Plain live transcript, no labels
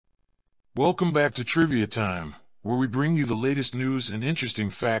Welcome back to Trivia Time, where we bring you the latest news and interesting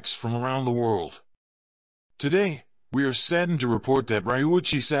facts from around the world. Today, we are saddened to report that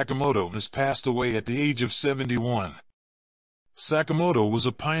Ryuichi Sakamoto has passed away at the age of 71. Sakamoto was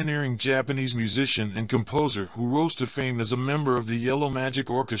a pioneering Japanese musician and composer who rose to fame as a member of the Yellow Magic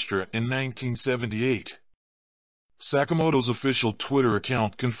Orchestra in 1978. Sakamoto's official Twitter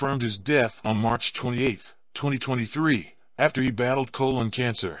account confirmed his death on March 28, 2023, after he battled colon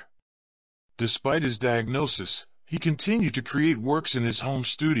cancer. Despite his diagnosis, he continued to create works in his home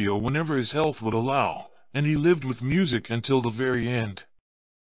studio whenever his health would allow, and he lived with music until the very end.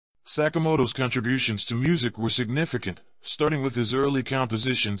 Sakamoto's contributions to music were significant, starting with his early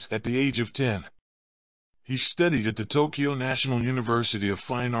compositions at the age of 10. He studied at the Tokyo National University of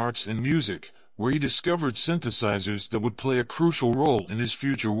Fine Arts and Music, where he discovered synthesizers that would play a crucial role in his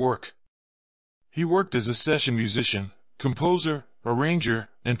future work. He worked as a session musician, composer, arranger,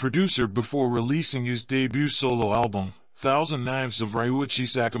 and producer before releasing his debut solo album, Thousand Knives of Ryuichi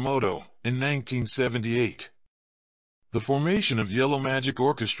Sakamoto, in 1978. The formation of Yellow Magic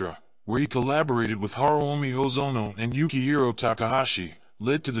Orchestra, where he collaborated with Haruomi Hozono and Yukihiro Takahashi,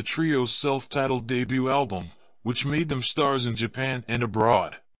 led to the trio's self-titled debut album, which made them stars in Japan and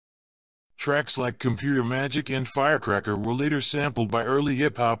abroad. Tracks like Computer Magic and Firecracker were later sampled by early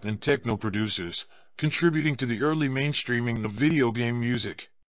hip-hop and techno producers, contributing to the early mainstreaming of video game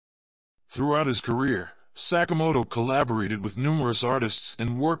music. Throughout his career, Sakamoto collaborated with numerous artists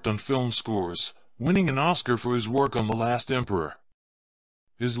and worked on film scores, winning an Oscar for his work on The Last Emperor.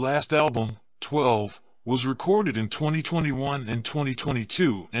 His last album, 12, was recorded in 2021 and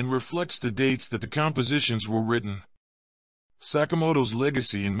 2022 and reflects the dates that the compositions were written. Sakamoto's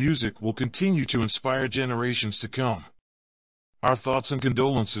legacy in music will continue to inspire generations to come. Our thoughts and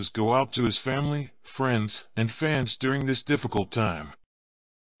condolences go out to his family, friends, and fans during this difficult time.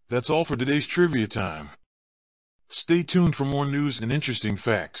 That's all for today's Trivia Time. Stay tuned for more news and interesting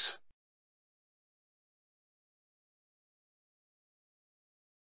facts.